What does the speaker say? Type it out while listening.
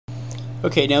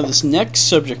Okay, now this next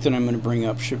subject that I'm going to bring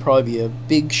up should probably be a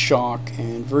big shock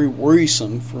and very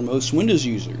worrisome for most Windows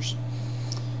users.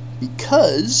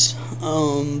 Because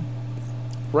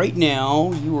right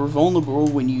now you are vulnerable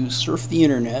when you surf the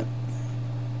internet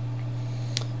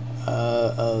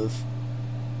of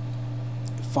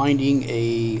finding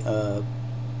a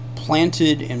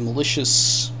planted and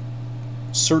malicious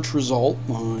search result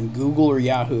on Google or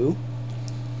Yahoo,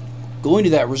 going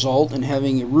to that result and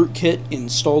having a rootkit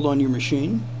installed on your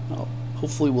machine.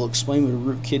 Hopefully we'll explain what a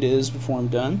rootkit is before I'm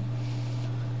done.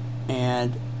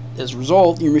 And as a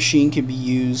result, your machine can be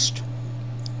used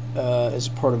as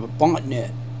a part of a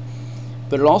botnet.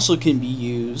 But it also can be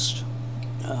used,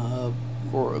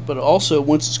 but also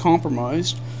once it's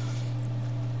compromised,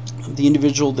 the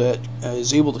individual that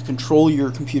is able to control your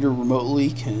computer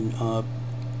remotely can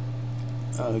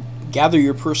gather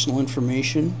your personal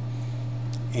information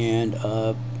and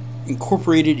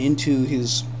incorporate it into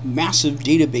his massive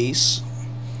database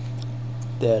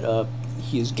that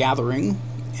he is gathering,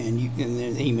 and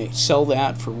then he may sell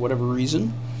that for whatever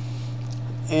reason.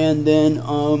 And then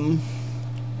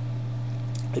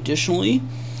additionally,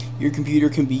 your computer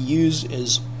can be used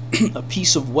as a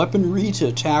piece of weaponry to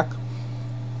attack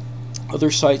other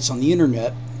sites on the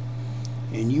internet,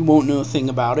 and you won't know a thing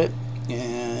about it.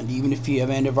 And even if you have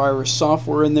antivirus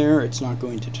software in there, it's not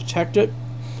going to detect it.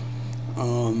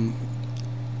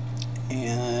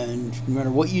 And no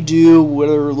matter what you do,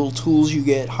 whatever little tools you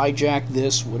get, hijack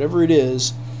this, whatever it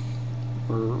is,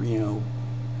 or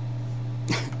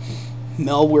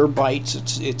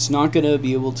Malwarebytes, it's not going to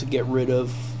be able to get rid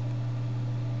of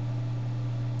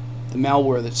the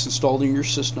malware that's installed in your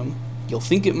system. You'll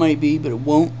think it might be, but it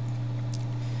won't,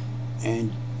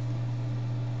 and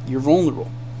you're vulnerable.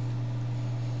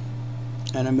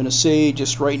 And I'm going to say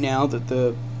just right now that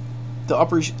the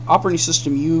operating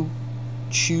system you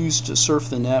choose to surf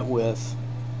the net with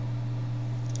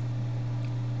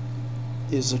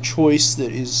is a choice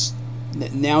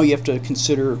that now you have to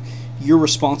consider your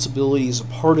responsibility as a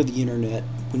part of the internet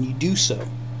when you do so.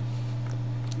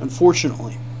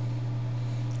 Unfortunately,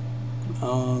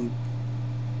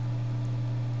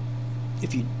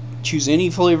 if you choose any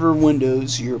flavor of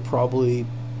Windows, you're probably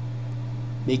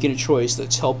making a choice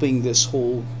that's helping this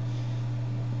whole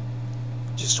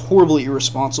just horribly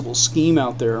irresponsible scheme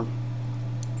out there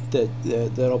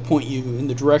that'll point you in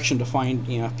the direction to find,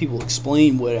 if people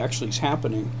explain what actually is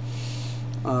happening,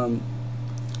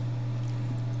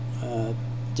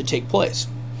 to take place.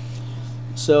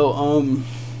 So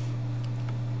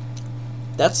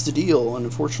that's the deal, and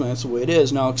unfortunately that's the way it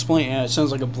is. Now I'll explain. It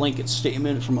sounds like a blanket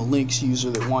statement from a Linux user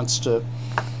that wants to,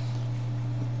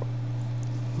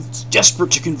 it's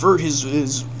desperate to convert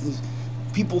his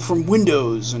people from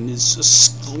Windows and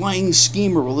is a lying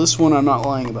schemer. Well, this one I'm not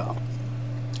lying about.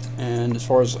 And as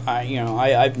far as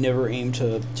I've never aimed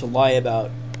to lie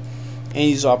about any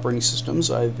of these operating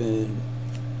systems. I've been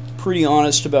pretty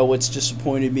honest about what's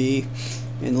disappointed me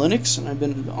in Linux, and I've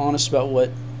been honest about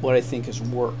what I think has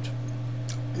worked.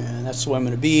 And that's the way I'm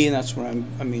going to be, and that's what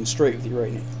I'm being straight with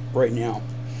you right now.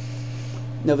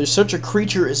 Now, there's such a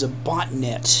creature as a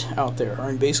botnet out there,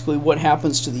 and basically what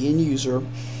happens to the end user,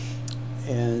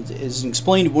 and is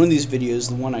explained in one of these videos,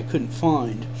 the one I couldn't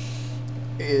find,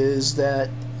 is that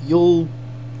you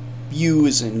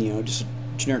as in just a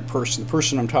generic person, the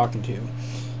person I'm talking to,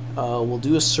 will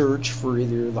do a search for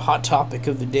either the hot topic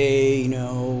of the day,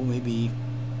 maybe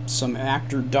some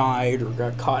actor died or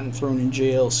got caught and thrown in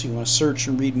jail, so you want to search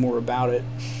and read more about it.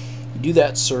 You do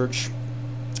that search.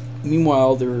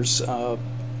 Meanwhile, there's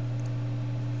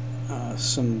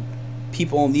some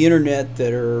people on the internet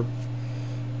that are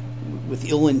with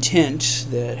ill intent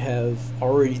that have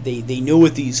already, they know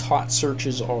what these hot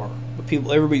searches are. But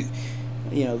everybody,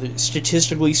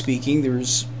 statistically speaking,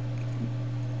 there's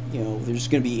going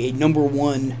to be a number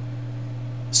one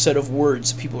set of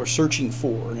words people are searching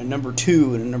for, and a number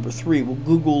two and a number three. Well,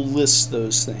 Google lists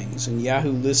those things, and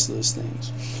Yahoo lists those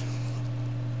things.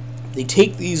 They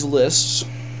take these lists,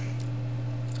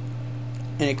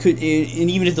 and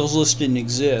even if those lists didn't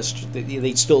exist,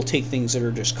 they'd still take things that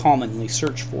are just commonly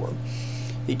searched for.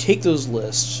 They take those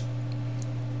lists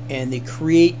and they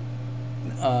create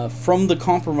from the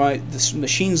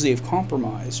machines they've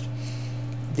compromised.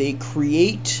 They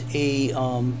create a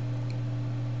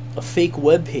fake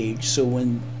web page, so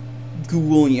when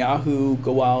Google and Yahoo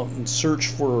go out and search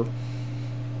for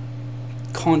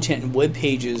content and web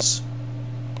pages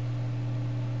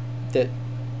that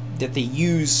they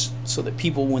use, so that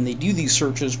people, when they do these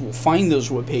searches, will find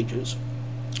those web pages,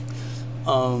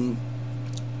 will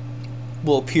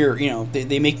appear,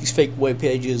 they make these fake web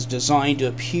pages designed to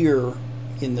appear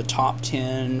in the top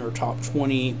 10 or top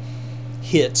 20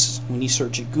 hits when you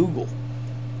search at Google.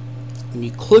 When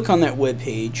you click on that web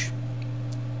page,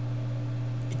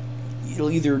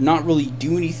 it'll either not really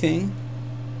do anything,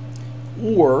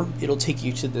 or it'll take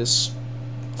you to this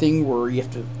thing where it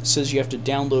says you have to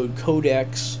download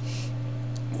codecs,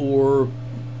 or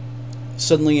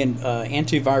suddenly an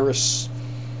antivirus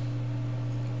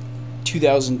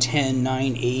 2010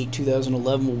 9.8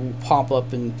 2011 will pop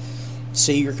up and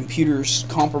say your computer's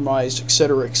compromised,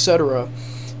 etc., etc.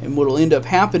 And what'll end up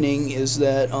happening is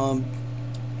that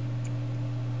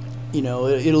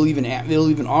it'll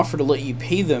even offer to let you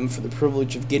pay them for the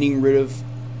privilege of getting rid of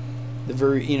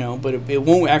the but it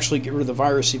won't actually get rid of the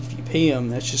virus if you pay them.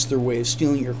 That's just their way of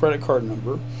stealing your credit card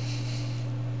number.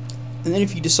 And then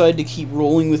if you decide to keep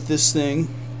rolling with this thing,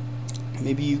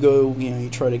 maybe you go, you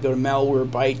try to go to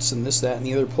Malwarebytes and this, that, and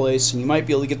the other place, and you might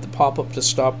be able to get the pop-up to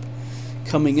stop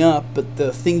coming up. But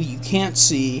the thing that you can't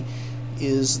see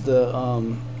is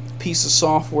the piece of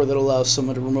software that allows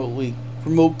someone to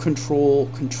remote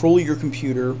control your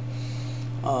computer,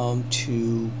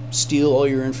 to steal all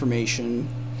your information,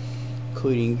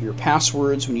 including your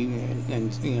passwords, when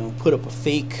you put up a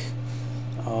fake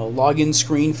login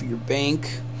screen for your bank,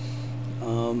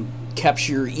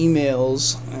 capture your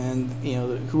emails, and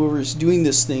whoever is doing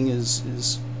this thing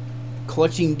is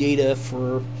collecting data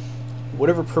for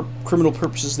whatever criminal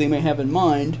purposes they may have in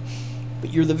mind,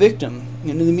 but you're the victim.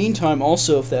 And in the meantime,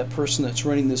 also, if that person that's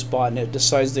running this botnet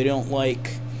decides they don't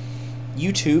like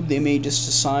YouTube, they may just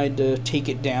decide to take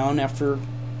it down after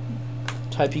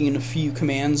typing in a few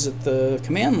commands at the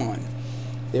command line.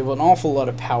 They have an awful lot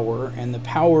of power, and the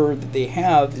power that they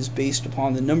have is based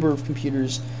upon the number of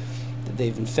computers that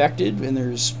they've infected. And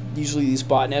there's usually, these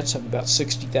botnets have about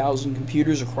 60,000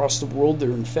 computers across the world that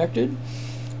are infected,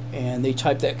 and they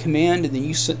type that command, and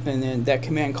then that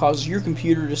command causes your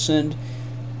computer to send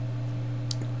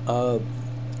a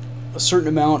certain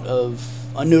amount of,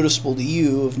 unnoticeable to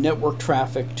you, of network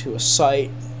traffic to a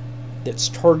site that's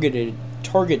targeted,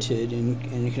 and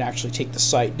it can actually take the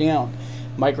site down.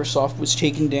 Microsoft was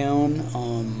taken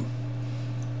down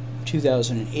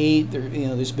 2008.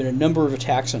 There's been a number of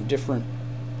attacks on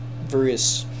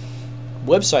various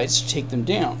websites to take them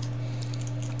down.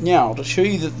 Now, to show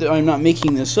you that I'm not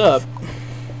making this up,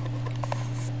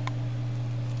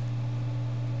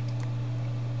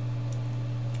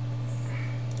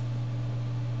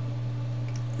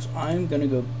 so I'm going to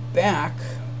go back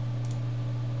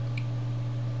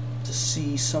to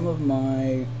see some of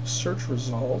my search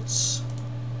results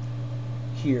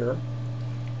here.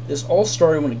 This all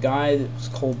started when a guy that was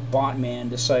called Botman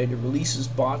decided to release his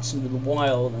bots into the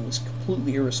wild, and was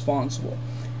completely irresponsible.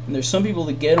 And there's some people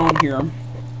that get on here,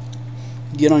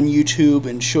 get on YouTube,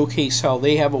 and showcase how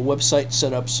they have a website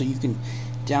set up so you can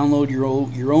download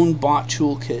your own bot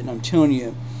toolkit. And I'm telling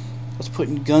you, that's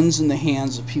putting guns in the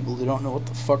hands of people that don't know what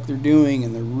the fuck they're doing,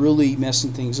 and they're really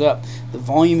messing things up. The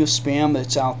volume of spam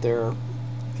that's out there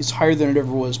is higher than it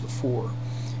ever was before,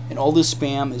 and all this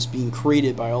spam is being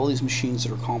created by all these machines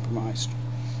that are compromised.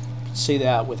 I can say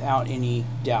that without any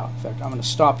doubt. In fact, I'm going to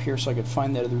stop here so I can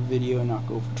find that other video and not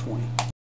go over 20.